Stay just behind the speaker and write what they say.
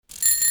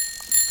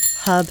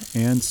Hub,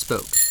 and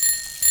Spoke.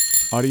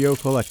 Audio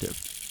Collective.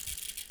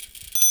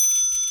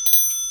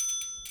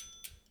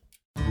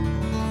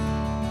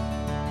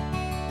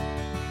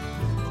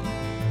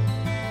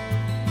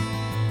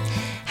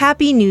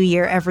 Happy New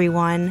Year,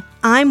 everyone.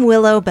 I'm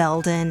Willow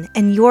Belden,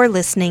 and you're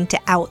listening to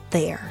Out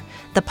There,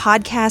 the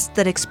podcast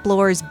that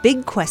explores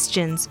big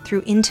questions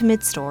through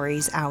intimate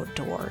stories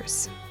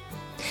outdoors.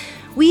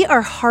 We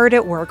are hard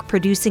at work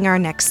producing our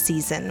next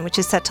season, which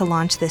is set to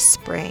launch this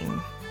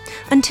spring.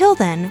 Until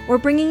then, we're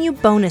bringing you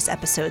bonus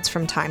episodes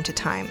from time to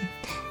time.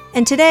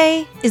 And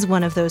today is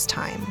one of those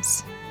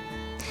times.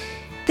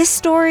 This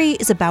story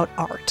is about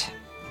art,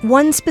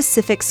 one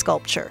specific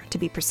sculpture, to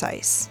be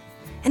precise.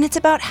 And it's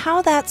about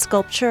how that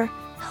sculpture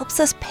helps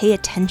us pay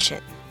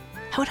attention,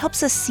 how it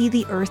helps us see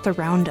the earth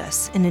around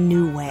us in a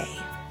new way.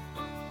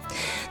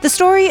 The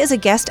story is a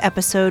guest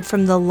episode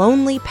from The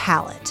Lonely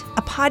Palette,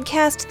 a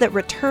podcast that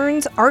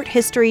returns art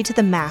history to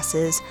the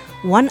masses,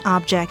 one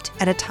object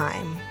at a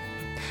time.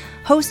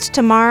 Host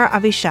Tamar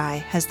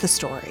Avishai has the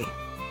story.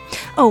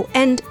 Oh,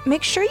 and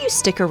make sure you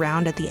stick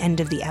around at the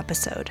end of the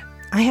episode.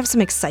 I have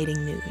some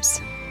exciting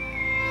news.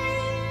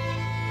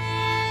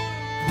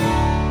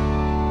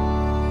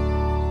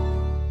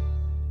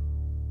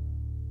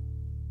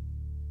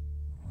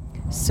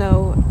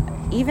 So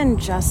even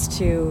just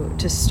to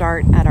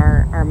start at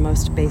our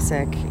most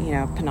basic,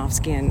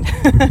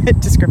 Panofsky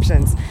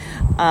descriptions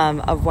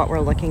of what we're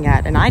looking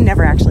at, and I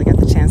never actually get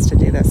the chance to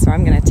do this, so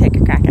I'm going to take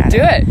a crack at it.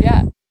 Do it,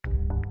 yeah.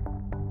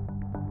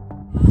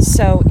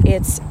 So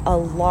it's a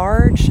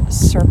large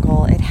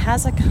circle. It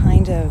has a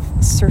kind of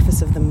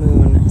surface of the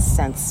moon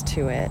sense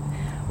to it,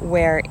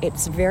 where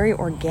it's very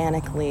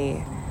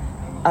organically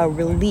a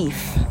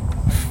relief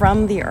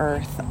from the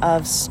earth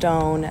of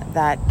stone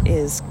that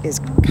is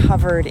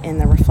covered in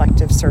the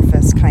reflective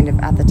surface kind of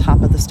at the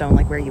top of the stone,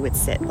 like where you would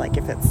sit, like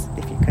if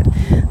you could,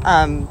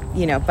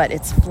 but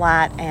it's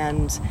flat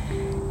and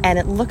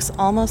it looks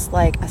almost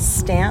like a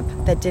stamp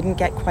that didn't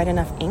get quite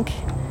enough ink,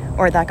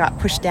 or that got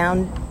pushed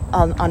down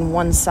on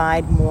one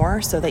side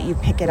more so that you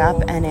pick it up,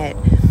 and it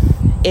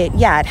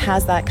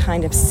has that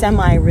kind of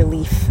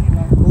semi-relief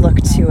look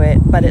to it,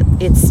 but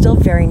it's still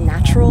very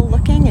natural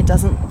looking. It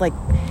doesn't,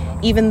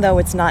 even though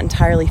it's not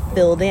entirely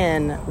filled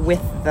in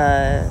with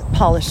the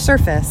polished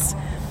surface,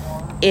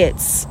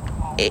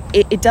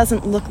 it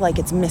doesn't look like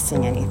it's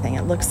missing anything.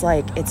 It looks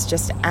like it's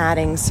just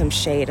adding some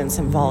shade and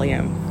some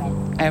volume.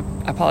 I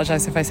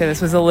apologize if I say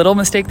this was a little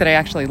mistake that I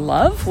actually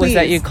love. Please. Was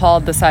that you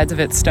called the sides of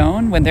it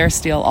stone when they're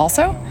steel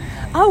also.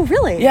 Oh,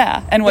 really?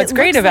 Yeah, and what's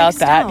great about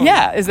that,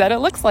 stone. is that it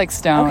looks like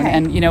stone, okay.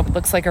 And it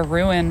looks like a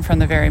ruin from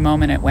the very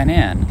moment it went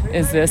in.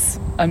 Is this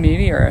a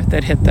meteor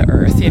that hit the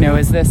earth?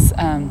 Is this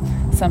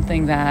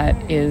something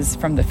that is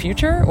from the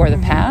future or the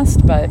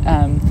past? But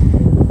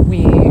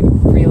we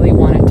really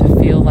want it to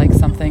feel like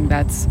something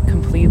that's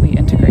completely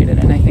integrated,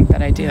 and I think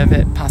that idea of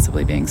it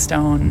possibly being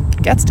stone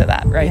gets to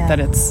that, right? Yeah. That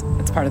it's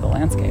part of the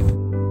landscape.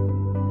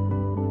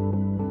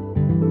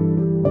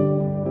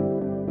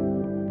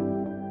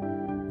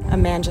 A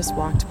man just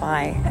walked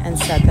by and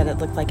said that it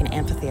looked like an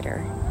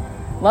amphitheater.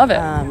 Love it.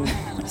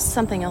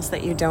 Something else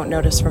that you don't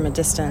notice from a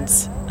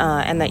distance,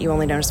 and that you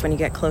only notice when you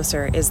get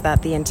closer, is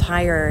that the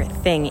entire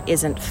thing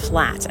isn't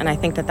flat. And I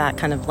think that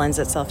kind of lends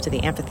itself to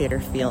the amphitheater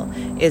feel,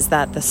 is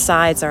that the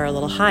sides are a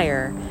little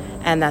higher,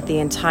 and that the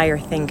entire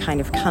thing kind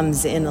of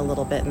comes in a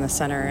little bit in the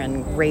center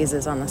and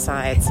raises on the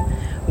sides,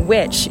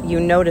 which you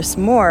notice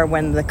more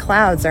when the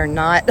clouds are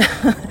not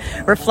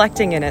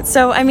reflecting in it.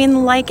 So, I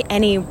mean, like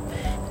any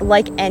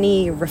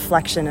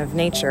reflection of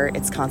nature,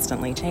 it's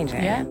constantly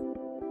changing. Yeah.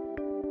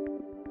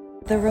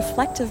 The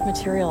reflective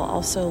material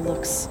also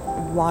looks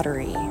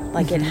watery,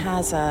 like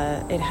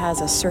mm-hmm. it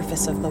has a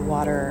surface of the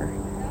water,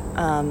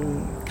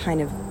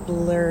 kind of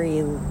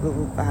blurry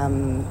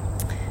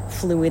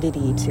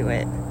fluidity to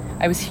it.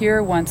 I was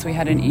here once, we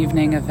had an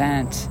evening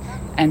event,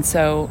 and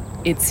so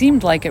it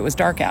seemed like it was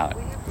dark out,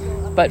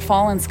 but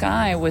fallen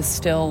sky was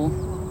still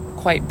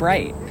quite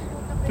bright.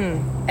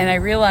 And I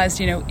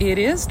realized, it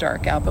is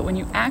dark out, but when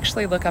you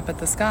actually look up at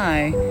the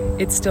sky,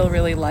 it's still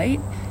really light.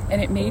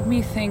 And it made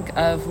me think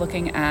of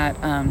looking at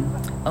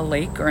a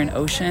lake or an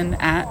ocean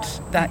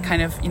at that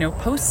kind of,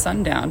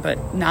 post-sundown,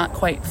 but not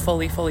quite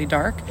fully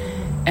dark.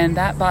 And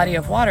that body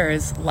of water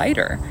is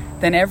lighter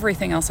than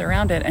everything else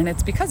around it. And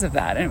it's because of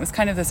that. And it was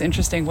kind of this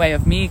interesting way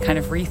of me kind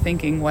of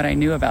rethinking what I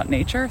knew about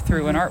nature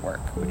through an artwork,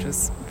 which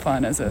was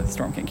fun as a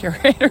Storm King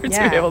curator to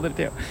be able to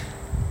do.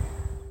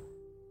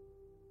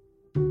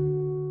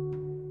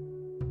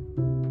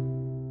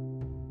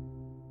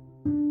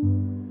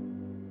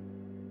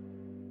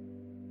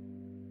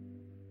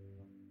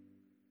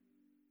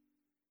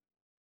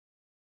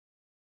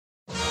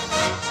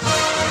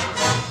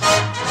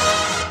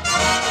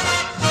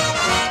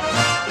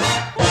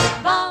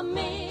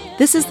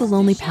 This is The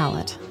Lonely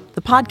Palette,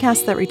 the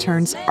podcast that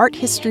returns art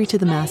history to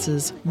the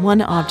masses,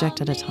 one object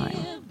at a time.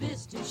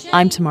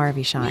 I'm Tamar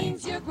Avishai.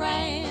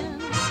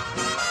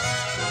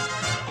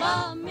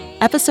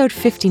 Episode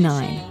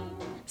 59,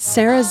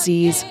 Sarah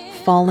Z's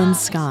Fallen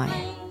Sky,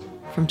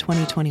 from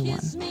 2021.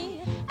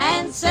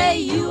 And say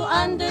you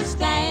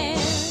understand.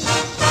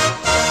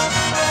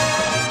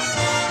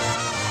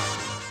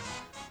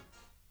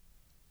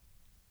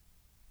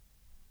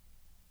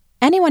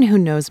 who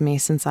knows me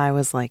since I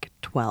was like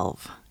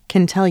 12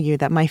 can tell you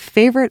that my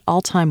favorite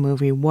all-time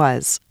movie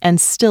was,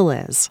 and still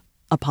is,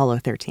 Apollo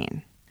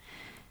 13.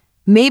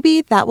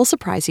 Maybe that will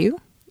surprise you.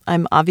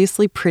 I'm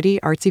obviously pretty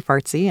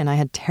artsy-fartsy, and I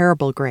had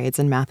terrible grades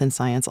in math and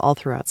science all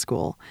throughout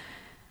school.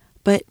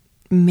 But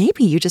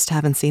maybe you just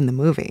haven't seen the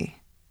movie.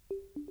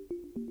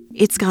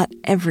 It's got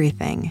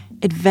everything: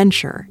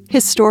 adventure,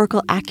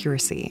 historical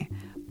accuracy,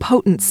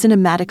 potent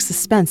cinematic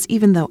suspense,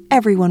 even though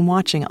everyone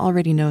watching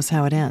already knows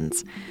how it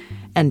ends.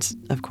 And,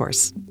 of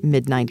course,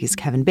 mid-90s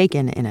Kevin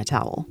Bacon in a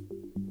towel.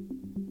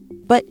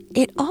 But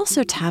it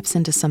also taps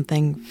into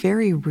something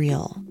very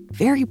real,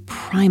 very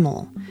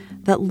primal,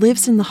 that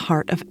lives in the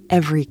heart of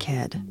every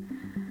kid.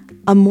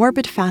 A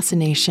morbid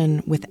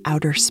fascination with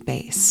outer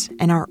space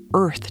and our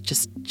Earth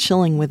just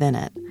chilling within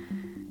it.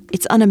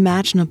 Its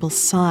unimaginable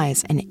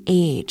size and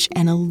age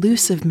and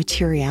elusive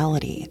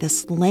materiality,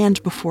 this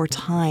land before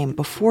time,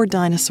 before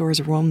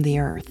dinosaurs roamed the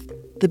Earth,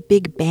 the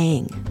Big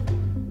Bang.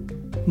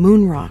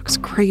 Moon rocks,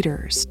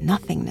 craters,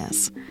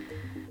 nothingness.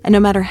 And no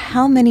matter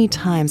how many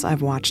times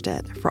I've watched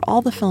it, for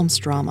all the film's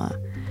drama,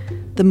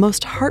 the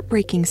most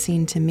heartbreaking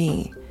scene to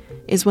me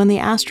is when the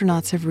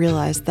astronauts have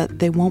realized that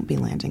they won't be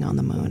landing on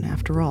the moon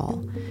after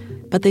all,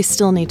 but they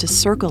still need to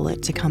circle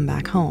it to come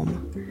back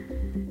home.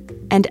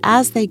 And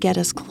as they get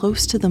as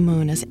close to the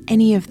moon as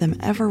any of them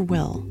ever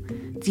will,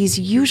 these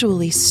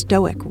usually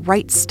stoic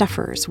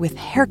right-stuffers with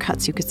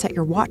haircuts you could set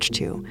your watch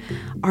to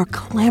are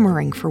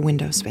clamoring for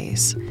window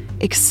space,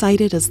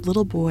 excited as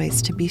little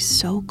boys to be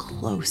so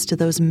close to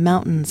those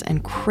mountains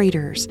and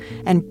craters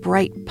and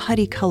bright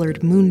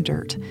putty-colored moon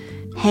dirt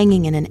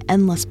hanging in an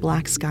endless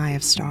black sky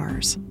of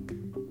stars.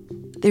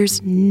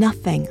 There's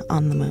nothing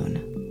on the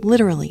moon,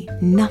 literally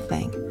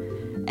nothing,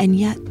 and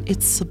yet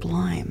it's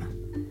sublime.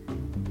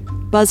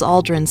 Buzz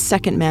Aldrin's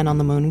second man on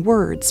the moon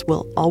words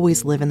will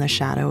always live in the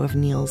shadow of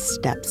Neil's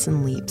steps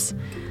and leaps,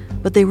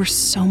 but they were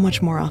so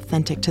much more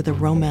authentic to the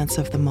romance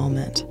of the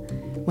moment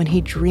when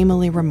he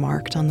dreamily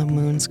remarked on the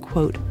moon's,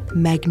 quote,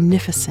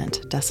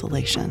 magnificent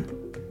desolation.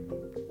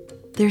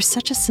 There's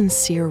such a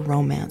sincere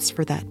romance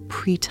for that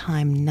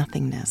pre-time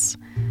nothingness,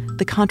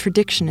 the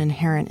contradiction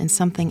inherent in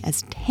something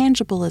as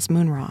tangible as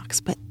moon rocks,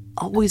 but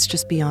always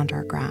just beyond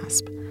our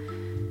grasp.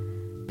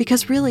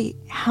 Because really,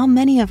 how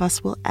many of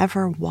us will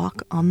ever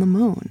walk on the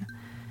moon?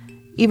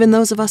 Even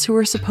those of us who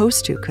were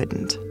supposed to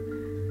couldn't.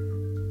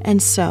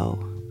 And so,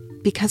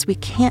 because we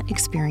can't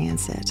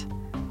experience it,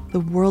 the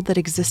world that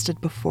existed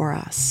before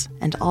us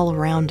and all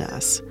around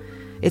us,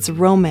 its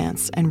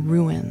romance and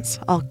ruins,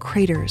 all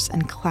craters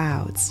and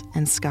clouds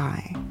and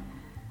sky,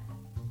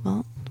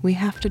 well, we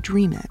have to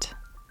dream it.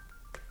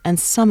 And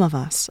some of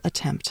us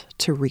attempt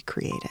to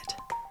recreate it.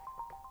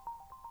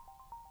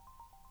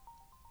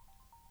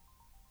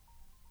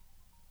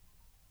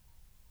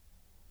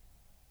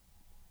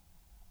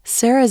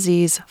 Sarah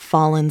Z's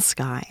Fallen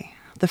Sky,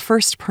 the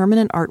first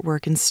permanent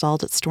artwork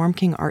installed at Storm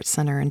King Art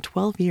Center in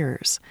 12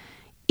 years,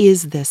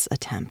 is this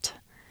attempt.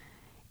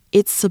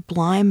 It's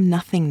sublime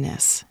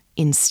nothingness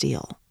in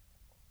steel.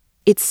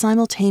 It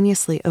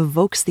simultaneously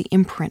evokes the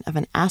imprint of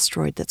an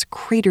asteroid that's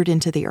cratered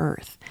into the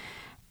Earth,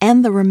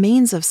 and the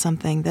remains of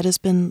something that has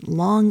been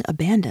long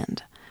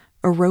abandoned,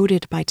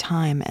 eroded by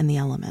time and the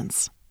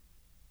elements.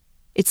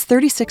 It's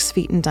 36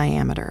 feet in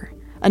diameter,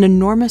 an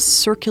enormous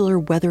circular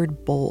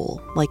weathered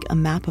bowl like a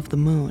map of the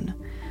moon,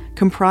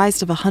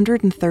 comprised of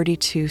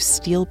 132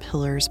 steel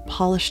pillars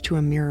polished to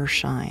a mirror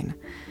shine,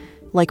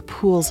 like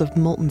pools of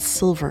molten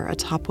silver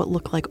atop what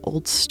look like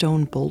old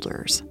stone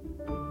boulders.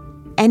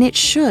 And it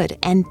should,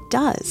 and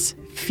does,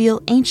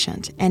 feel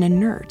ancient and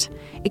inert,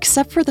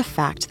 except for the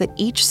fact that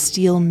each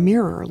steel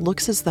mirror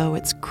looks as though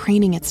it's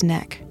craning its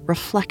neck,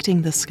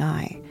 reflecting the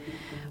sky,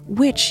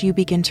 which you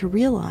begin to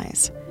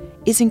realize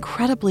is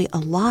incredibly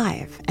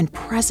alive and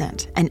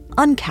present and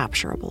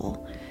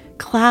uncapturable,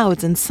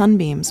 clouds and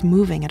sunbeams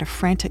moving at a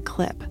frantic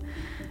clip.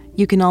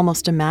 You can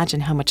almost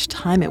imagine how much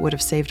time it would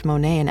have saved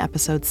Monet in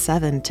episode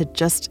 7 to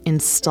just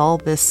install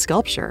this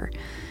sculpture,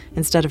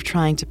 instead of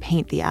trying to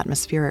paint the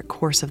atmospheric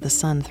course of the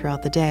sun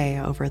throughout the day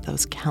over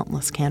those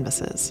countless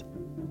canvases.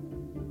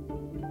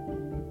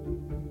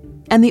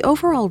 And the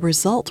overall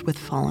result with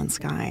Fallen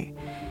Sky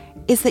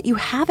is that you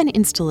have an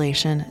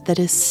installation that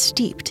is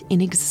steeped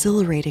in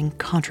exhilarating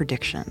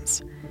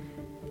contradictions.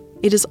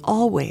 It is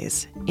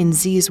always, in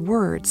Z's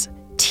words,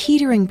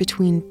 teetering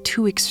between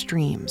two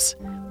extremes,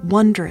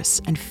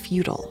 wondrous and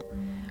futile,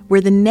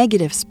 where the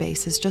negative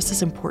space is just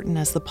as important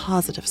as the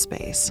positive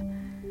space.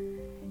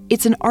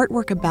 It's an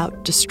artwork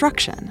about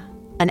destruction,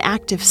 an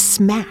active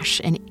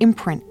smash and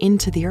imprint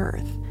into the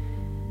Earth,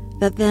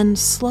 that then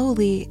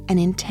slowly and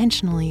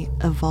intentionally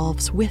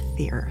evolves with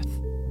the Earth.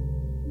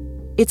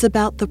 It's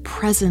about the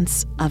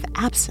presence of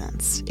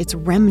absence, its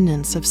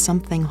remnants of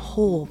something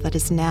whole that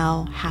is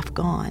now half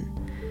gone,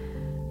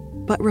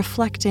 but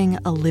reflecting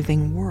a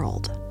living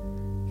world,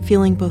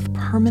 feeling both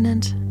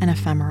permanent and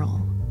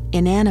ephemeral,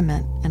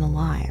 inanimate and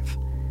alive,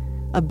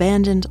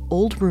 abandoned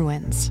old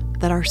ruins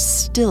that are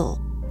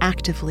still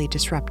actively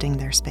disrupting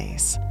their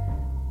space,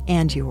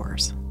 and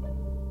yours.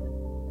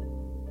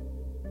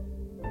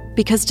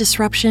 Because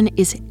disruption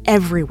is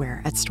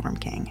everywhere at Storm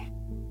King.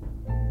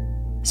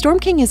 Storm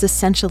King is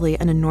essentially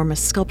an enormous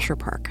sculpture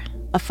park,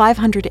 a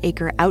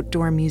 500-acre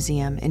outdoor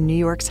museum in New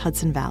York's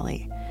Hudson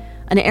Valley,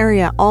 an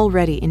area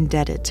already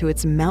indebted to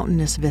its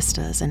mountainous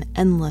vistas and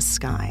endless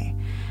sky.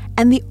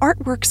 And the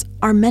artworks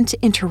are meant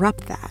to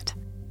interrupt that,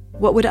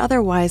 what would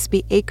otherwise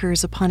be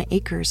acres upon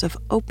acres of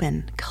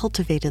open,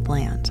 cultivated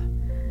land.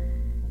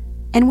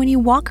 And when you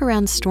walk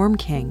around Storm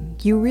King,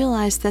 you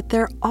realize that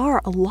there are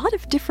a lot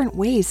of different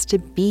ways to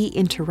be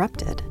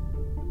interrupted.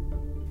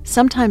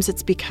 Sometimes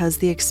it's because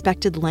the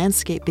expected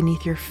landscape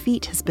beneath your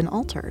feet has been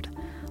altered,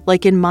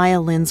 like in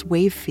Maya Lin's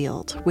wave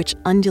field, which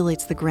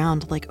undulates the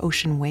ground like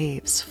ocean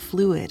waves,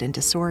 fluid and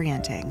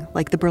disorienting,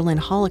 like the Berlin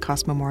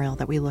Holocaust Memorial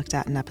that we looked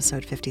at in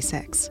episode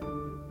 56.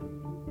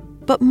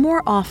 But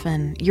more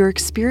often, your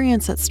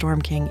experience at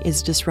Storm King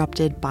is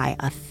disrupted by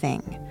a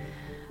thing.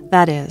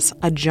 That is,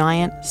 a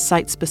giant,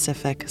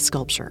 site-specific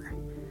sculpture.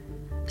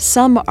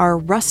 Some are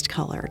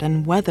rust-colored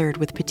and weathered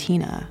with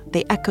patina.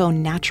 They echo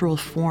natural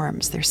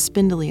forms. They're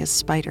spindly as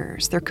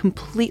spiders. They're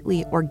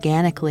completely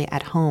organically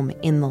at home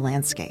in the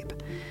landscape.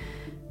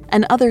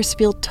 And others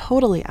feel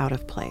totally out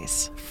of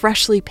place,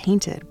 freshly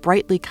painted,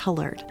 brightly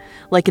colored,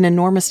 like an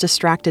enormous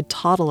distracted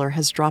toddler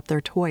has dropped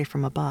their toy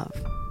from above.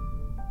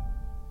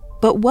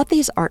 But what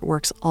these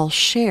artworks all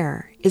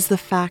share is the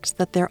fact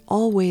that they're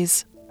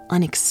always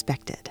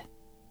unexpected.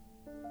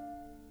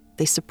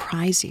 They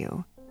surprise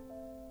you.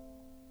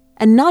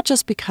 And not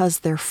just because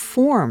their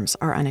forms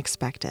are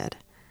unexpected,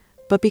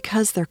 but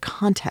because their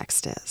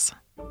context is.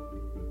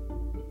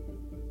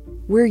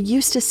 We're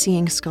used to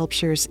seeing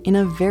sculptures in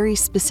a very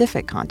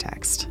specific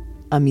context,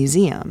 a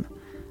museum,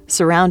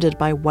 surrounded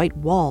by white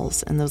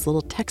walls and those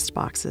little text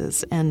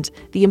boxes, and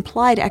the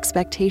implied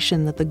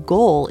expectation that the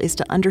goal is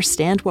to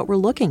understand what we're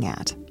looking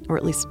at, or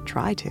at least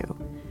try to.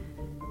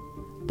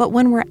 But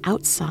when we're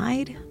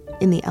outside,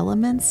 in the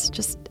elements,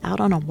 just out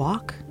on a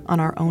walk, on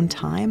our own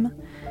time,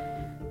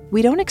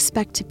 we don't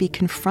expect to be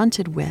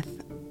confronted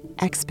with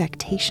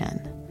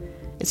expectation.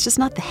 It's just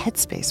not the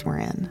headspace we're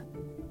in.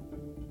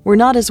 We're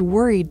not as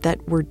worried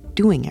that we're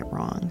doing it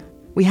wrong.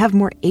 We have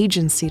more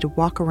agency to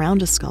walk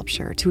around a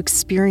sculpture, to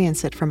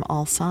experience it from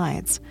all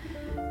sides,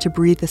 to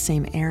breathe the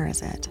same air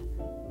as it.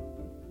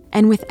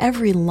 And with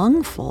every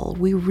lungful,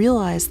 we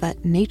realize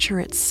that nature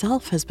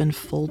itself has been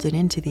folded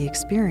into the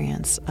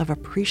experience of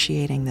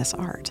appreciating this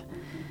art.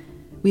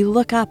 We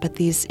look up at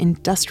these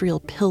industrial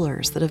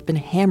pillars that have been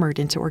hammered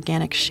into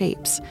organic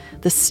shapes,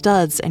 the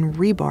studs and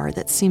rebar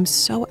that seem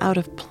so out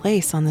of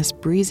place on this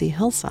breezy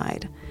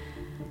hillside.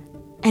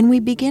 And we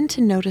begin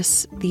to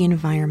notice the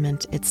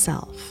environment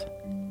itself,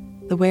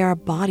 the way our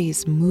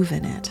bodies move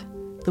in it,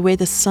 the way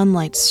the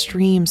sunlight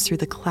streams through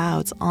the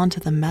clouds onto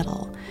the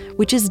metal,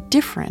 which is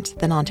different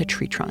than onto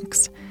tree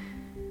trunks.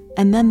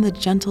 And then the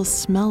gentle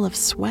smell of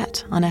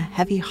sweat on a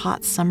heavy,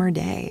 hot summer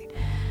day,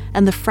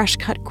 and the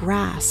fresh-cut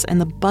grass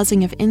and the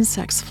buzzing of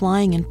insects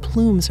flying in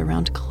plumes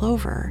around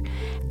clover.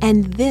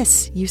 And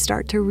this, you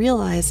start to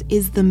realize,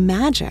 is the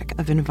magic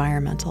of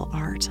environmental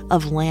art,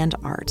 of land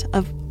art,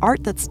 of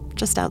art that's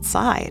just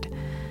outside.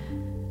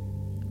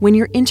 When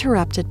you're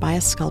interrupted by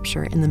a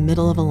sculpture in the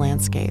middle of a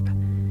landscape,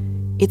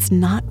 it's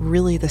not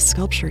really the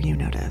sculpture you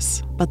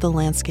notice, but the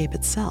landscape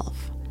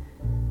itself.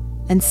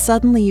 And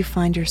suddenly you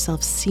find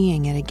yourself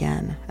seeing it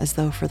again, as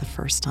though for the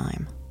first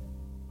time.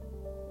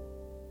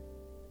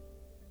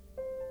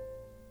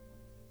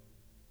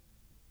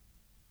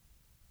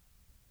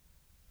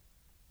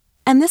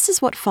 And this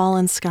is what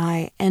Fallen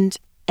Sky and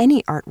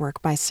any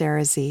artwork by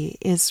Sarah Z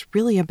is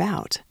really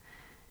about: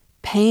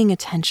 paying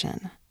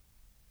attention.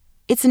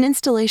 It's an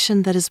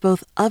installation that is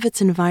both of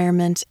its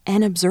environment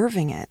and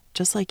observing it,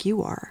 just like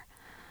you are.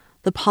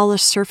 The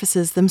polished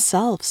surfaces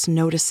themselves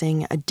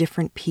noticing a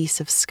different piece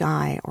of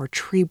sky or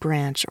tree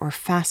branch or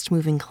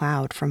fast-moving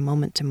cloud from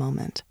moment to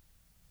moment.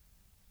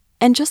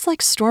 And just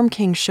like Storm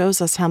King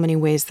shows us how many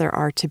ways there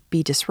are to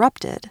be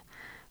disrupted,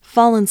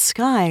 Fallen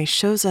Sky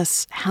shows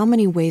us how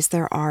many ways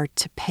there are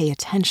to pay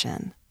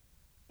attention.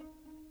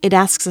 It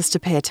asks us to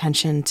pay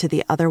attention to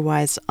the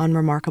otherwise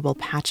unremarkable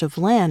patch of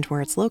land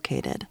where it's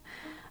located,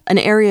 an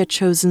area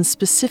chosen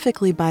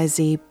specifically by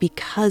Z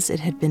because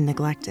it had been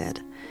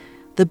neglected,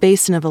 the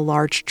basin of a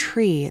large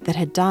tree that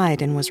had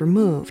died and was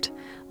removed,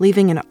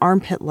 leaving an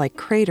armpit-like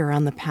crater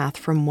on the path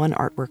from one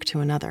artwork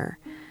to another.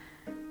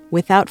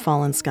 Without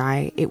Fallen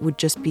Sky, it would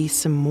just be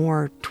some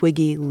more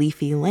twiggy,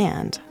 leafy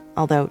land,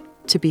 although,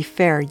 to be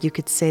fair, you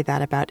could say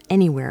that about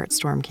anywhere at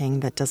Storm King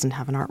that doesn't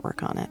have an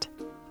artwork on it.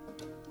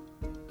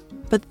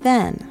 But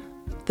then,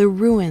 the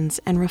ruins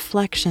and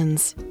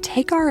reflections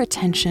take our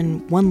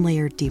attention one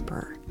layer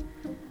deeper,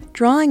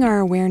 drawing our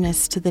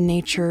awareness to the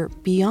nature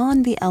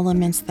beyond the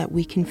elements that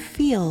we can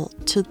feel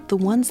to the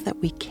ones that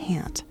we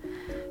can't,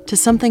 to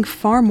something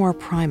far more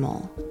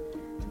primal,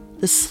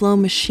 the slow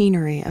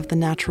machinery of the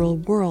natural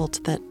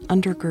world that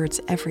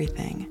undergirds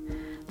everything,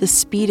 the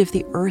speed of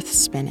the earth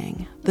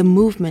spinning, the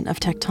movement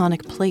of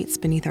tectonic plates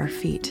beneath our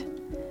feet.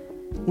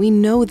 We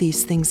know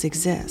these things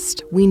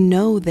exist. We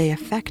know they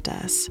affect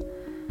us.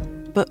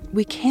 But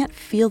we can't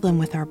feel them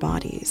with our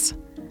bodies,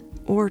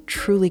 or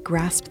truly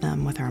grasp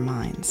them with our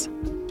minds.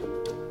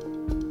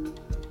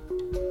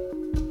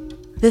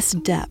 This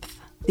depth,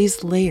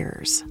 these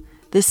layers,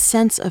 this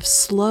sense of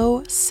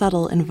slow,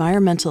 subtle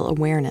environmental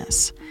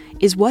awareness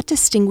is what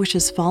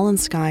distinguishes Fallen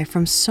Sky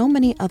from so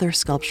many other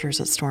sculptures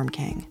at Storm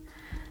King.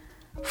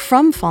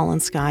 From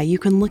Fallen Sky, you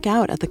can look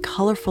out at the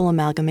colorful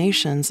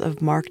amalgamations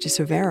of Mark de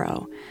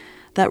Silveiro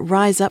that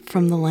rise up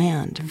from the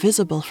land,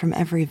 visible from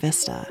every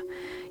vista.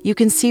 You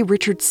can see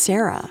Richard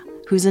Serra,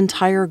 whose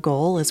entire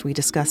goal, as we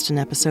discussed in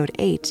episode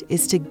 8,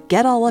 is to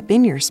get all up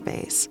in your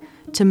space,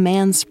 to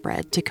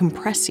manspread, to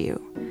compress you.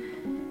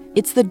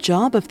 It's the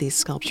job of these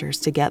sculptures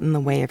to get in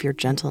the way of your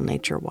gentle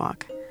nature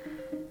walk.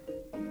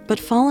 But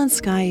Fallen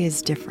Sky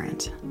is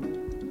different,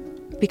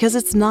 because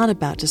it's not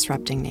about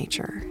disrupting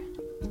nature.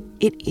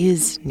 It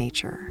is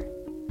nature.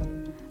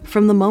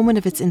 From the moment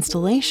of its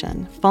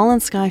installation, Fallen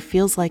Sky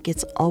feels like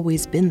it's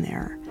always been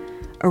there,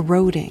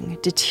 eroding,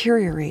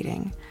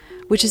 deteriorating,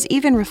 which is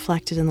even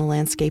reflected in the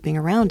landscaping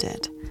around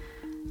it.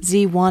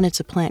 Z wanted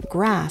to plant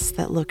grass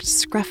that looked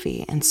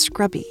scruffy and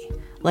scrubby,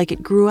 like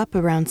it grew up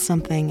around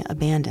something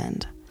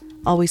abandoned,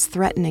 always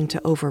threatening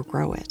to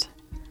overgrow it.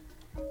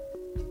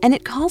 And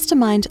it calls to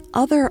mind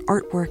other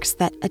artworks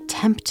that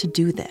attempt to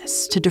do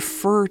this, to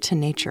defer to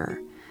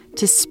nature,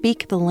 to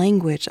speak the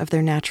language of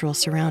their natural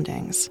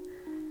surroundings.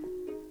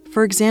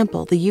 For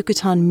example, the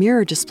Yucatan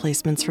mirror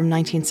displacements from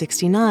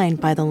 1969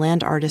 by the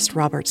land artist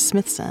Robert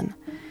Smithson,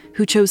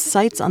 who chose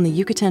sites on the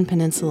Yucatan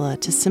Peninsula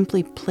to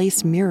simply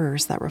place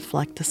mirrors that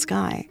reflect the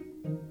sky.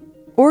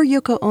 Or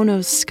Yoko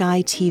Ono's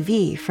Sky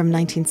TV from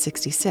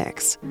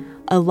 1966,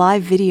 a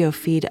live video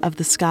feed of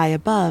the sky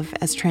above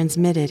as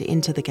transmitted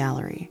into the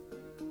gallery.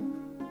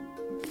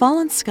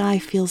 Fallen Sky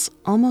feels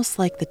almost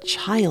like the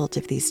child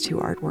of these two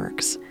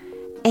artworks,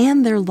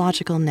 and their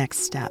logical next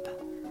step.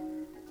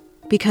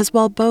 Because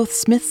while both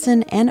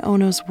Smithson and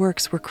Ono's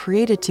works were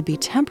created to be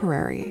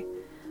temporary,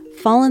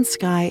 Fallen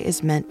Sky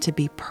is meant to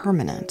be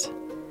permanent,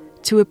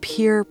 to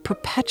appear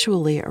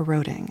perpetually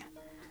eroding,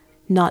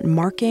 not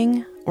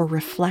marking or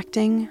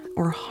reflecting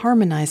or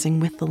harmonizing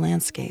with the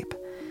landscape,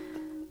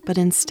 but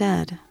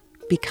instead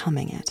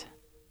becoming it.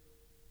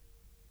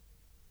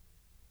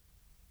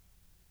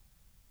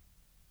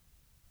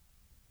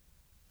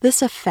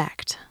 This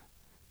effect,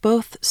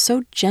 both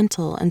so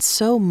gentle and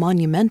so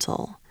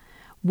monumental,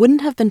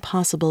 wouldn't have been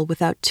possible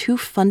without two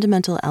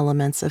fundamental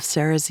elements of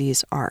Sarah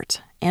Z's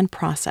art and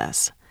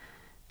process: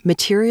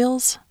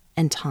 materials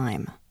and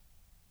time.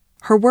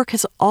 Her work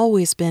has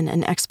always been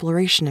an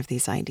exploration of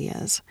these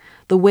ideas,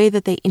 the way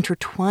that they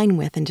intertwine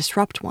with and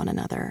disrupt one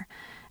another,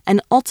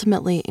 and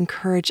ultimately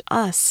encourage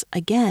us,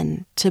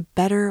 again, to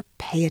better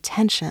pay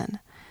attention,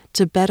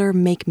 to better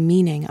make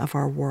meaning of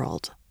our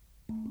world.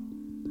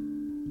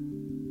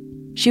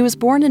 She was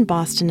born in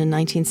Boston in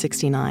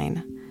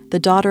 1969, the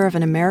daughter of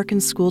an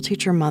American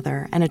schoolteacher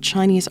mother and a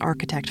Chinese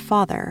architect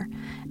father,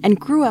 and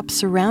grew up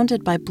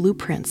surrounded by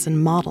blueprints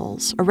and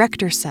models,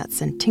 erector sets,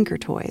 and tinker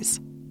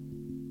toys.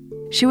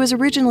 She was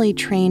originally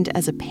trained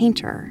as a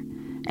painter,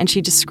 and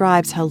she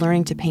describes how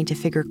learning to paint a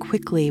figure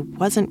quickly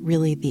wasn't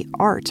really the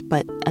art,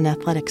 but an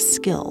athletic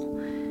skill.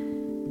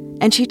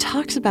 And she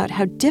talks about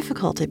how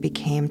difficult it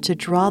became to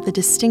draw the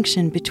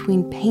distinction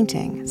between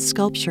painting,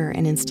 sculpture,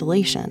 and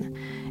installation,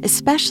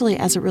 especially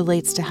as it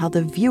relates to how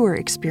the viewer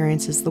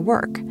experiences the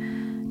work.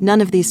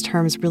 None of these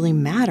terms really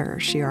matter,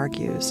 she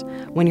argues,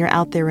 when you're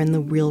out there in the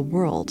real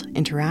world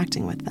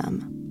interacting with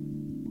them.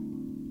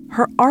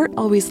 Her art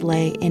always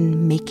lay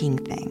in making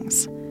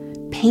things,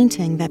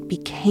 painting that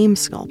became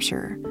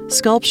sculpture,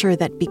 sculpture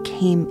that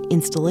became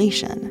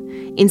installation,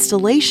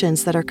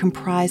 installations that are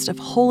comprised of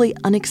wholly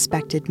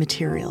unexpected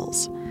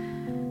materials.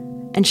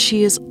 And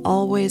she is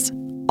always,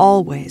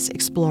 always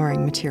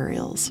exploring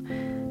materials,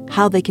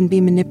 how they can be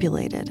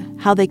manipulated,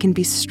 how they can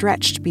be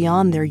stretched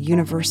beyond their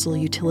universal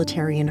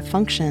utilitarian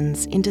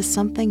functions into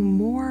something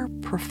more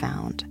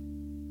profound.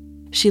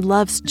 She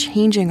loves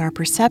changing our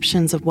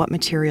perceptions of what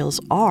materials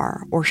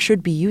are or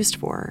should be used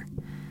for.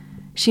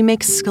 She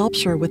makes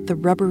sculpture with the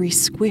rubbery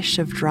squish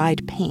of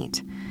dried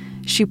paint.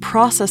 She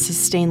processes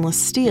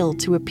stainless steel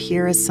to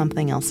appear as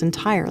something else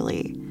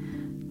entirely: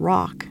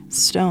 rock,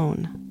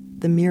 stone,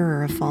 the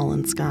mirror of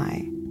fallen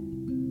sky.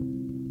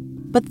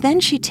 But then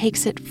she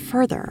takes it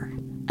further,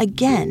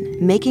 again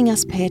making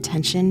us pay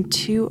attention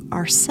to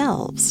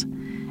ourselves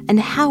and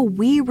how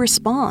we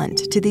respond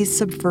to these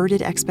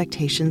subverted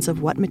expectations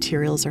of what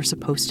materials are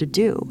supposed to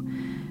do,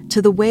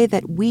 to the way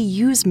that we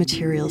use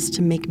materials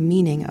to make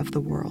meaning of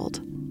the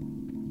world.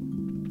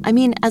 I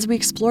mean, as we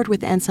explored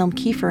with Anselm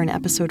Kiefer in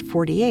episode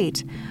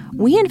 48,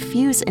 we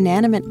infuse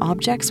inanimate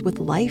objects with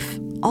life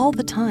all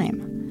the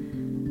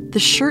time. The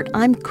shirt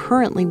I'm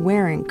currently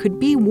wearing could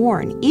be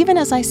worn, even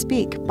as I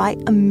speak, by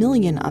a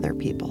million other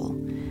people.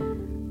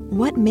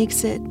 What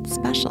makes it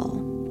special?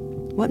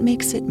 What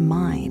makes it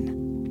mine?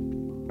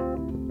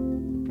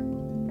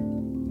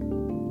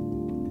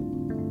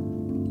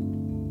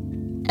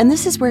 And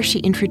this is where she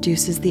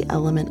introduces the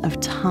element of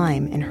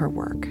time in her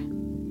work.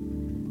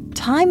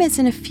 Time is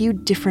in a few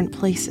different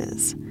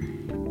places.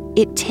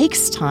 It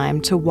takes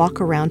time to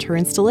walk around her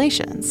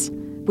installations,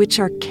 which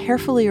are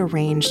carefully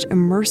arranged,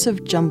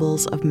 immersive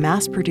jumbles of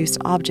mass-produced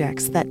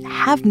objects that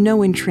have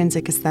no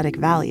intrinsic aesthetic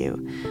value,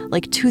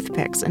 like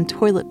toothpicks and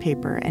toilet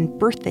paper and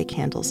birthday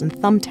candles and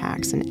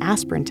thumbtacks and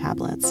aspirin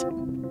tablets.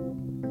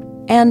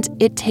 And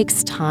it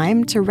takes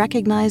time to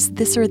recognize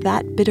this or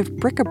that bit of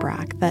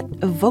bric-a-brac that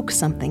evokes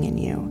something in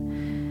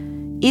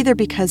you, either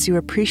because you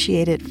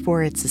appreciate it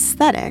for its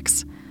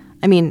aesthetics.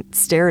 I mean,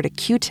 stare at a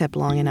Q-tip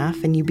long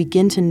enough and you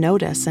begin to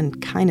notice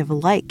and kind of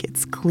like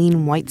its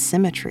clean white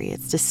symmetry,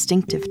 its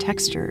distinctive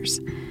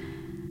textures,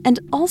 and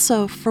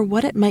also for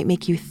what it might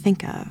make you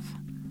think of.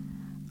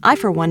 I,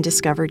 for one,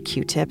 discovered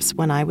Q-tips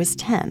when I was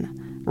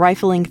 10,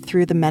 rifling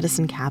through the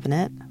medicine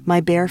cabinet, my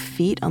bare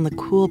feet on the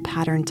cool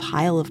patterned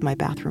tile of my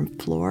bathroom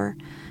floor,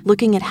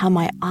 looking at how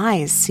my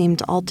eyes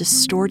seemed all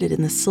distorted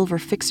in the silver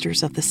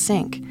fixtures of the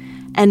sink,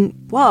 and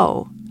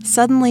whoa,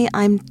 suddenly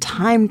I'm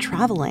time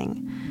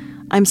traveling.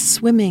 I'm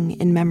swimming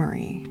in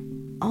memory,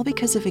 all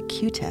because of a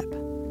Q-tip.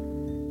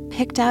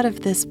 Picked out of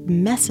this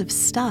mess of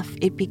stuff,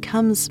 it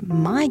becomes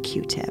my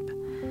Q-tip.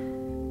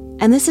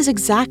 And this is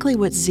exactly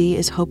what Z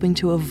is hoping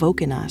to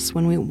evoke in us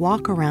when we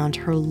walk around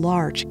her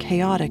large,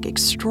 chaotic,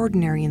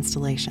 extraordinary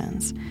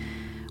installations,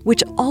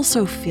 which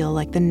also feel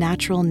like the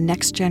natural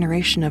next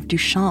generation of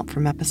Duchamp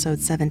from episode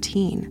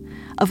 17,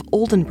 of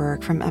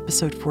Oldenburg from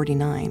episode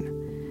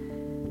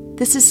 49.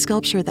 This is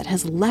sculpture that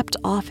has leapt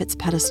off its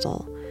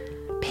pedestal,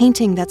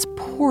 painting that's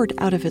poured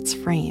out of its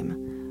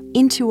frame,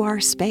 into our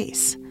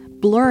space,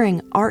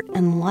 blurring art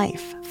and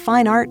life,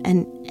 fine art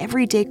and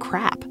everyday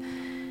crap,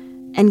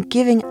 and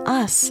giving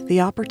us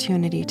the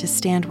opportunity to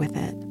stand with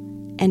it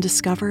and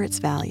discover its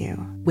value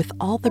with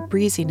all the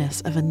breeziness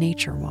of a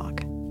nature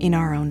walk in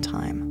our own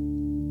time.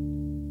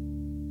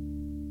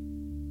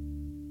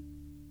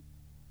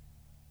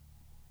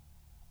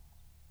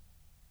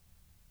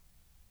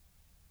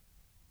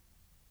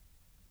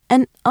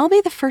 And I'll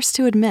be the first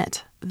to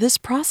admit, this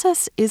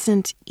process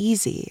isn't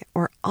easy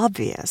or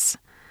obvious.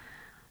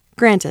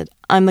 Granted,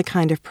 I'm the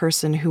kind of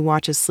person who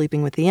watches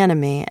Sleeping with the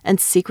Enemy and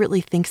secretly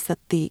thinks that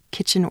the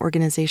kitchen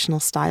organizational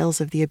styles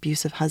of the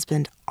abusive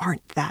husband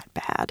aren't that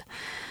bad.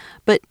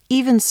 But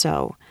even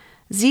so,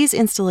 Z's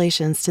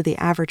installations to the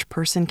average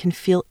person can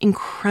feel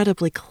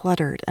incredibly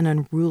cluttered and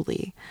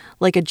unruly,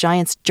 like a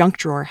giant's junk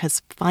drawer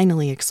has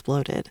finally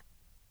exploded.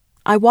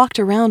 I walked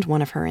around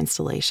one of her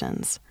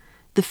installations,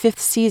 the 5th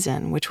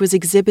season, which was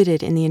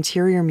exhibited in the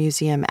Interior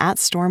Museum at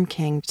Storm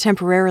King,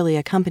 temporarily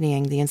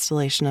accompanying the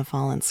installation of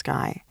Fallen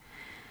Sky.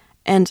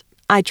 And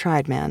I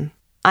tried, man.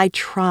 I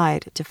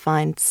tried to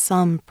find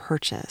some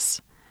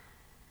purchase.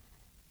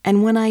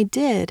 And when I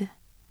did,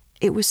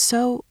 it was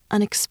so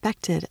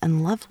unexpected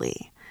and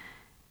lovely.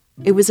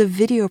 It was a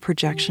video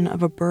projection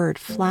of a bird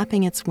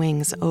flapping its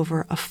wings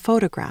over a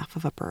photograph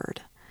of a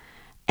bird.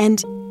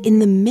 And in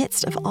the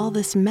midst of all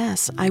this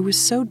mess, I was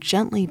so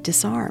gently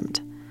disarmed.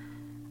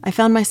 I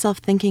found myself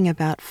thinking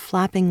about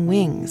flapping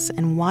wings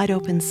and wide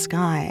open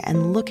sky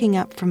and looking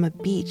up from a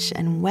beach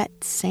and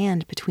wet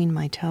sand between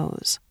my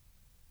toes.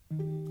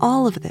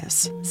 All of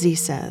this, Z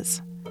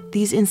says,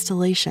 these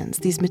installations,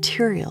 these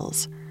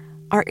materials,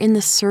 are in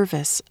the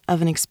service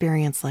of an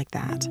experience like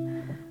that,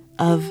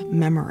 of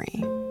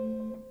memory.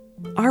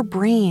 Our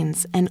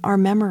brains and our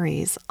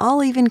memories,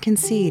 I'll even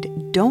concede,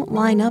 don't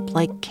line up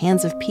like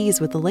cans of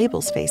peas with the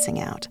labels facing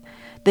out.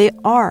 They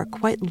are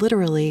quite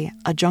literally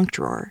a junk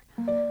drawer.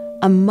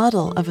 A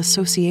muddle of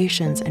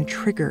associations and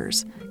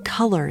triggers,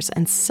 colors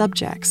and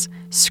subjects,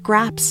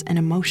 scraps and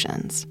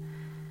emotions.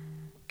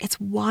 It's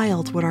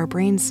wild what our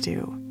brains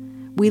do.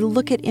 We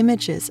look at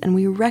images and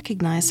we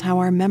recognize how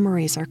our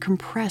memories are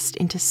compressed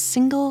into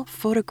single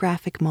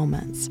photographic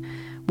moments,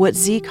 what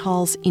Z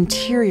calls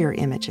interior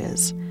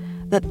images,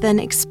 that then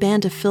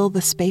expand to fill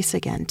the space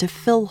again, to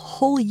fill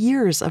whole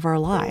years of our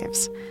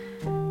lives.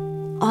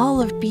 All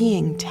of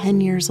being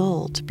 10 years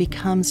old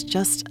becomes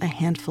just a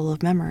handful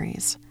of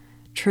memories,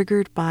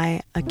 triggered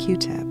by a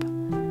Q-tip,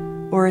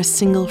 or a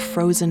single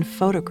frozen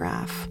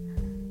photograph,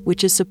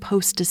 which is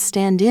supposed to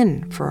stand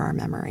in for our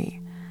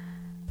memory.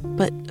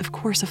 But, of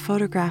course, a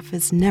photograph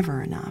is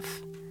never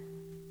enough.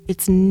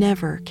 It's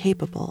never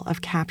capable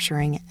of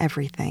capturing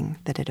everything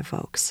that it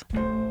evokes.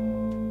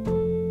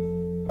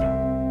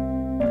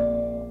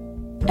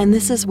 And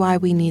this is why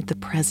we need the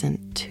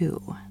present,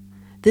 too.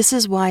 This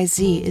is why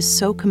Z is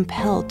so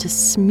compelled to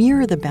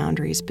smear the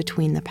boundaries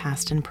between the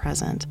past and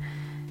present,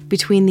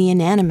 between the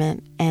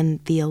inanimate and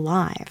the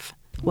alive,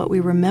 what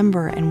we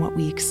remember and what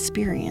we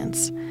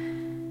experience.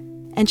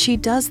 And she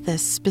does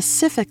this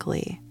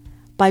specifically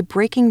by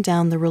breaking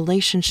down the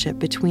relationship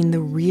between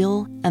the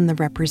real and the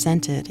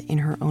represented in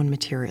her own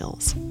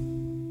materials.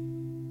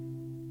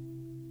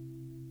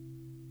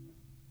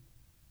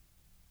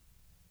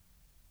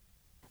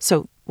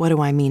 So, what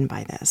do I mean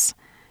by this?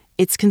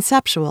 It's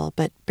conceptual,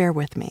 but bear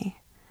with me.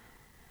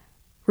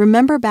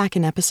 Remember back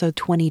in episode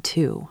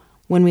 22,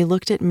 when we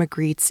looked at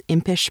Magritte's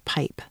impish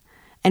pipe,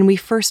 and we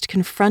first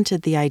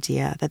confronted the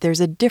idea that there's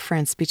a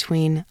difference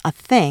between a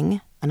thing,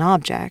 an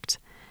object,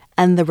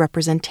 and the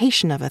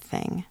representation of a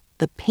thing,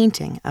 the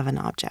painting of an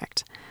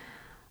object.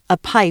 A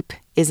pipe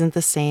isn't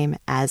the same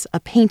as a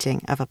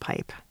painting of a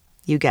pipe.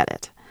 You get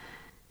it.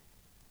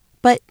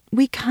 But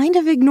we kind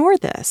of ignore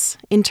this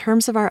in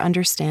terms of our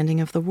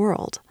understanding of the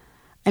world.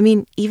 I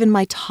mean, even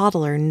my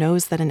toddler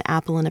knows that an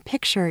apple in a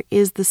picture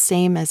is the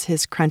same as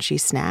his crunchy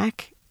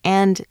snack,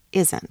 and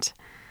isn't.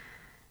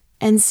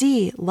 And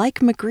Z, like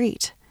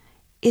Magritte,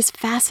 is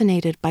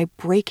fascinated by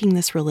breaking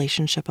this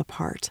relationship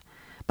apart,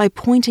 by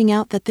pointing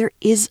out that there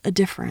is a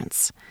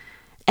difference.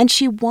 And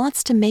she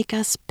wants to make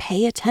us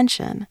pay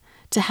attention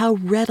to how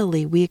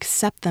readily we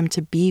accept them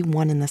to be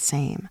one and the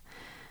same,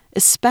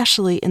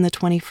 especially in the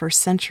 21st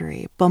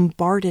century,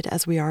 bombarded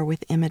as we are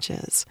with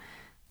images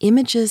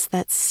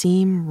that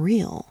seem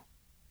real.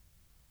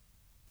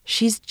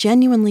 She's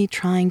genuinely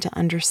trying to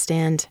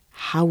understand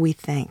how we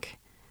think,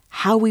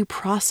 how we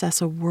process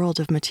a world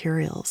of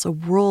materials, a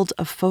world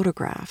of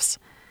photographs,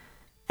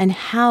 and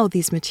how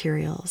these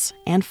materials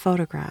and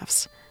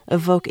photographs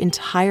evoke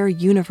entire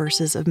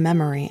universes of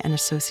memory and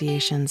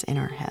associations in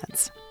our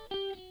heads.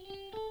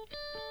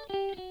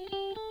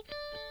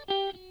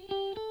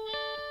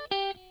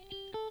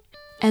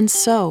 And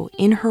so,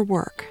 in her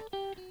work,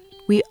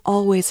 we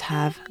always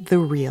have the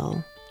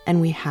real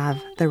and we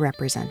have the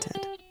represented.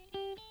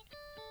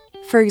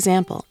 For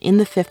example, in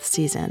the 5th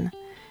season,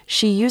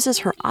 she uses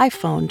her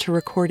iPhone to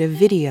record a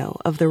video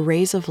of the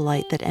rays of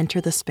light that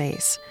enter the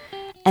space,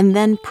 and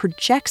then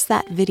projects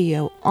that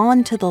video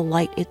onto the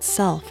light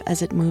itself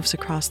as it moves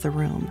across the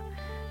room,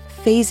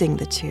 phasing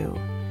the two,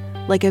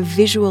 like a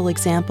visual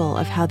example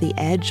of how the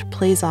Edge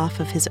plays off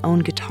of his own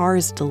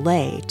guitar's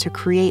delay to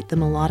create the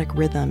melodic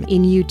rhythm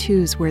in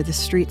U2's Where the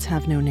Streets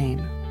Have No Name.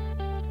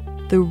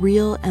 The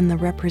real and the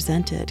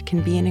represented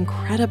can be an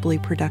incredibly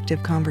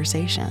productive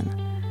conversation.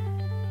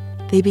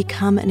 They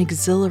become an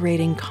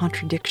exhilarating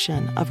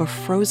contradiction of a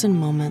frozen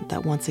moment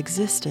that once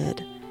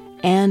existed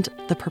and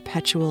the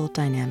perpetual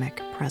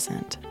dynamic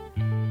present.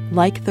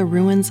 Like the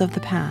ruins of the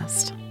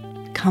past,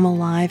 come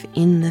alive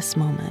in this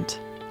moment,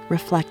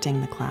 reflecting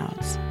the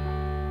clouds.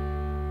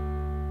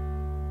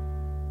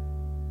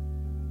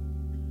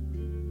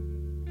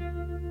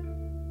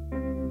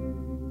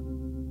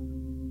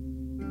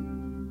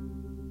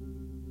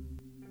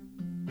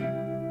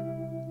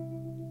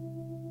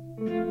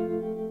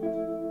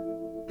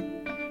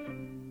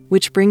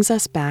 Which brings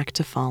us back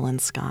to Fallen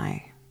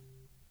Sky,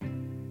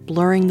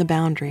 blurring the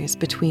boundaries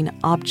between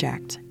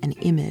object and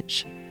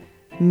image,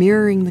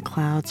 mirroring the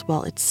clouds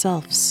while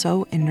itself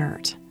so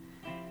inert.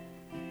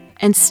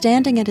 And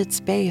standing at its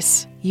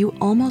base, you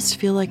almost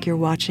feel like you're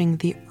watching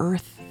the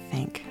earth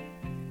think,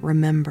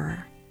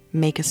 remember,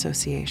 make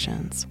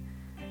associations.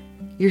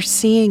 You're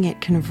seeing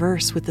it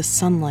converse with the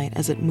sunlight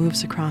as it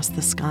moves across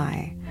the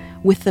sky,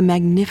 with the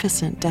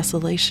magnificent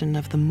desolation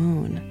of the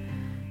moon,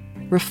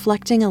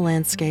 reflecting a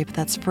landscape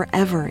that's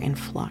forever in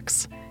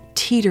flux,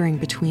 teetering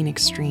between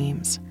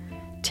extremes,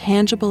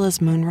 tangible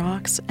as moon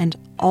rocks and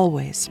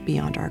always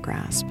beyond our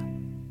grasp.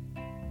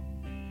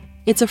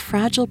 It's a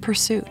fragile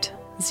pursuit,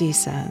 Z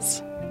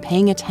says,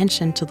 paying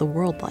attention to the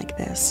world like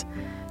this,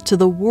 to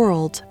the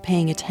world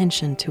paying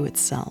attention to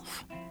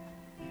itself.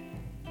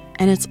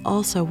 And it's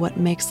also what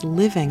makes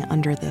living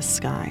under this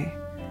sky,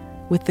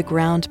 with the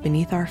ground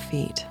beneath our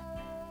feet,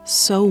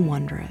 so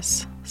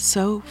wondrous,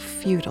 so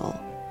futile,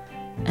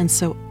 and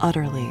so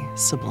utterly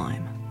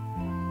sublime.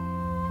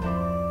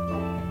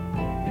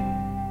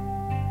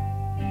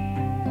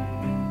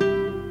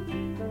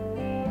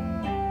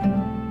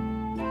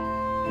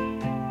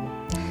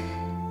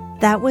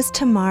 That was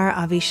Tamar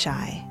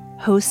Avishai,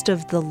 host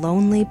of The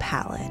Lonely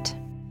Palette.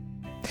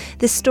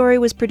 This story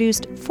was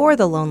produced for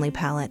The Lonely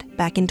Palette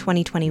back in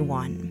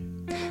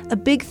 2021. A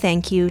big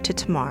thank you to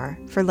Tamar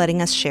for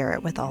letting us share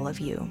it with all of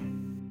you.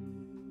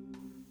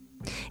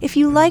 If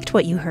you liked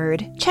what you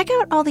heard, check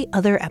out all the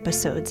other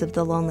episodes of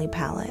The Lonely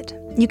Palette.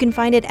 You can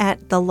find it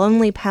at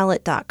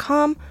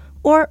thelonelypalette.com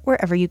or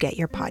wherever you get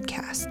your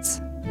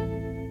podcasts.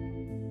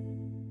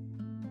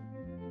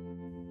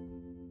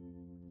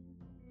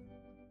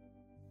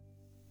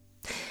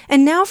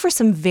 And now for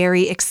some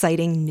very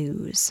exciting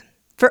news.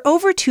 For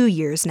over 2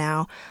 years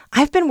now,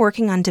 I've been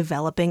working on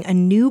developing a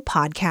new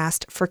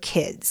podcast for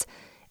kids,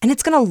 and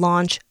it's going to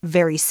launch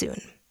very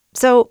soon.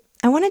 So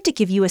I wanted to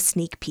give you a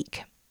sneak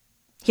peek.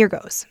 Here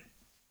goes.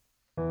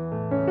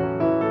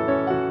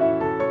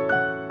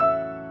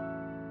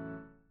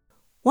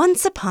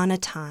 Once upon a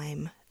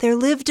time, there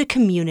lived a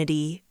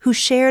community who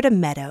shared a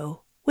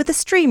meadow with a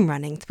stream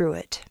running through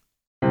it.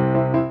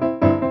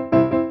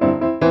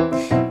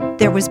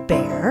 There was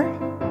Bear,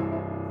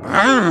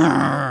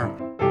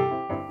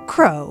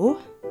 Crow,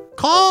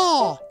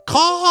 Caw,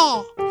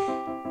 caw,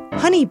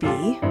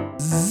 Honeybee,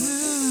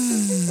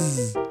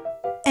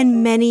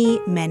 and many,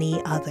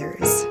 many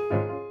others.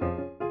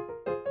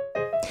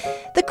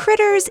 The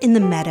critters in the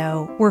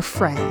meadow were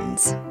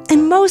friends,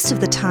 and most of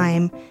the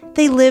time,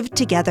 they lived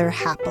together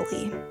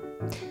happily.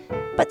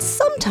 But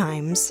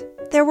sometimes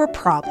there were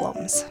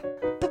problems.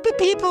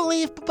 People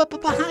leave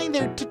behind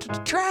their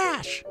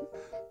trash,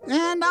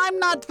 and I'm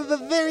not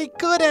very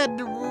good at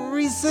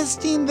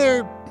resisting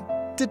their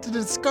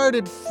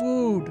discarded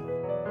food.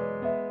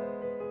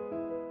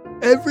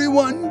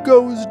 Everyone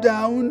goes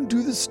down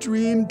to the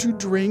stream to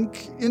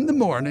drink in the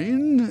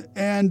morning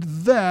and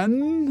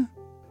then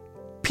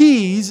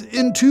pees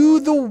into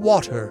the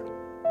water.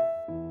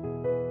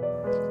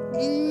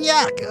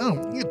 Yuck.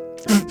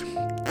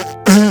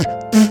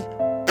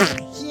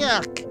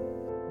 Yuck.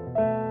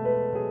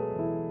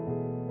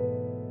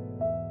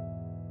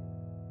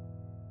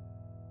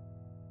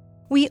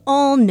 We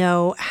all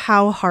know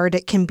how hard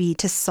it can be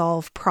to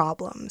solve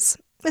problems,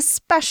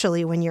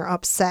 especially when you're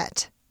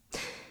upset.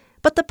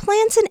 But the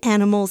plants and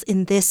animals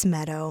in this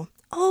meadow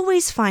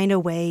always find a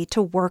way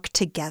to work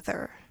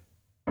together.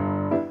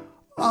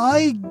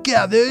 I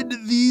gathered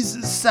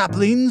these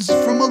saplings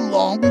from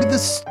along the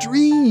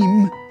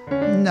stream.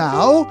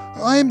 Now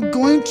I'm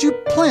going to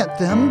plant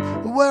them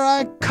where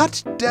I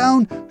cut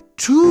down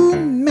too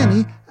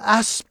many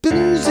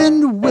aspens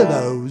and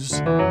willows.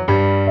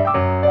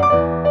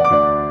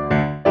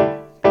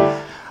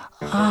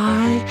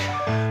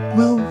 I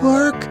will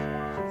work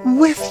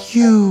with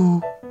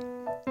you.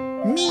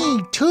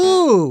 Me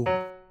too.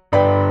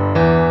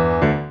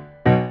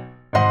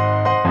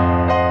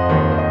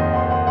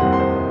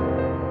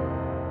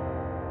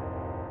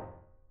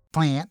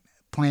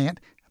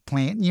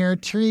 Plant your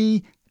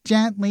tree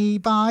gently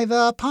by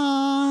the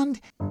pond.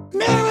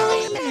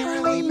 Merrily,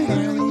 merrily,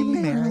 merrily,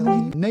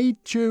 merrily,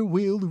 nature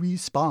will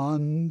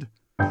respond.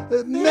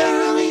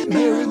 Merrily,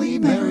 merrily,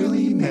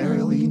 merrily,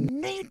 merrily,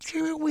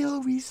 nature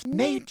will respond.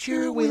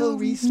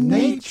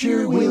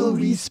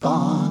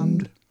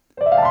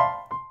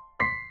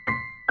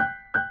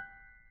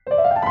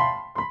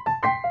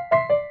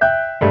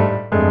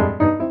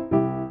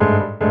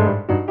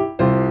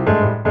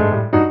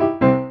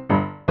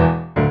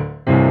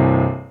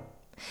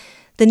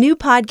 The new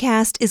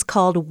podcast is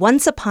called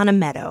Once Upon a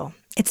Meadow.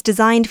 It's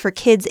designed for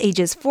kids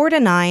ages 4 to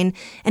 9,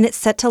 and it's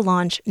set to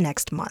launch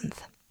next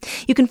month.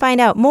 You can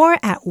find out more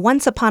at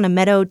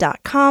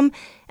onceuponameadow.com,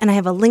 and I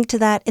have a link to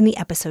that in the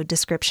episode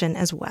description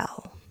as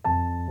well.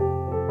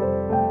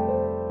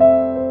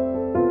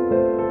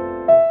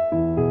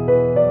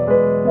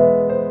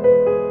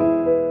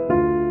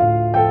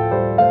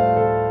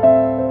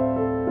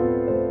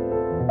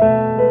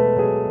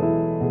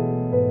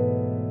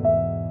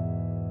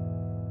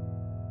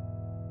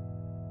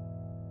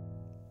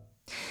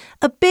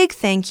 A big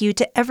thank you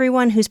to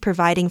everyone who's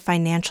providing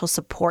financial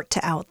support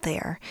to Out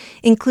There,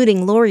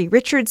 including Lori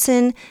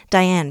Richardson,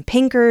 Diane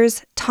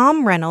Pinkers,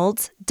 Tom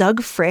Reynolds,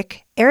 Doug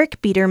Frick,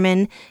 Eric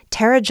Biederman,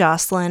 Tara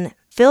Jocelyn,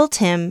 Phil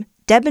Tim,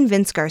 Deb and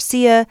Vince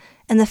Garcia,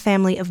 and the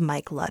family of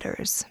Mike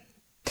Lutters.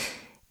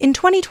 In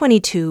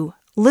 2022,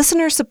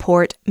 listener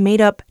support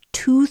made up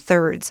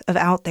 2/3 of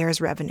Out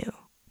There's revenue.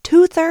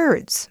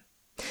 2/3!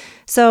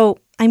 So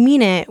I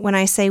mean it when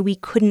I say we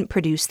couldn't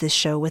produce this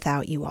show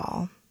without you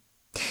all.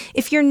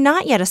 If you're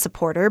not yet a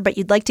supporter, but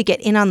you'd like to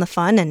get in on the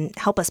fun and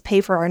help us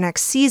pay for our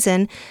next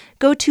season,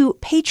 go to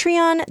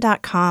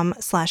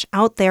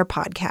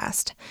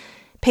patreon.com/outtherepodcast.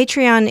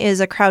 Patreon is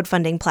a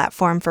crowdfunding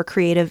platform for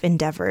creative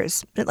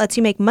endeavors. It lets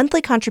you make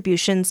monthly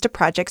contributions to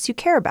projects you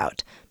care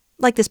about,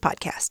 like this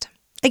podcast.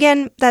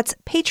 Again, that's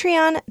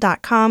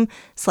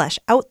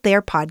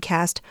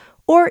patreon.com/outtherepodcast,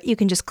 or you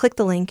can just click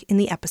the link in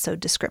the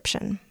episode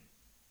description.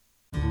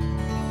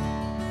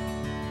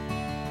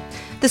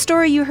 The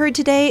story you heard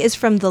today is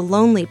from The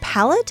Lonely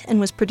Palette and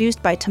was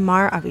produced by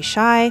Tamar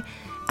Avishai.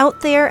 Out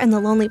There and The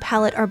Lonely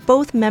Palette are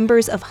both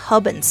members of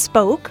Hub and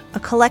Spoke, a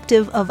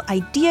collective of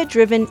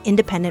idea-driven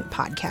independent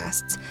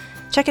podcasts.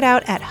 Check it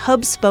out at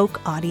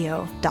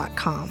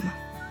hubspokeaudio.com.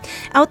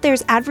 Out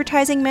There's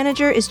advertising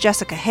manager is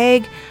Jessica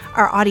Haig.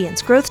 Our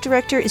audience growth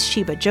director is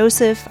Sheba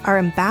Joseph. Our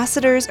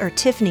ambassadors are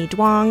Tiffany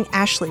Duong,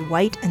 Ashley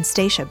White, and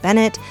Stacia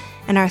Bennett.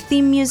 And our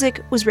theme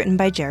music was written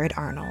by Jared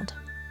Arnold.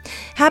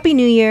 Happy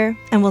New Year,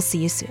 and we'll see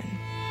you soon.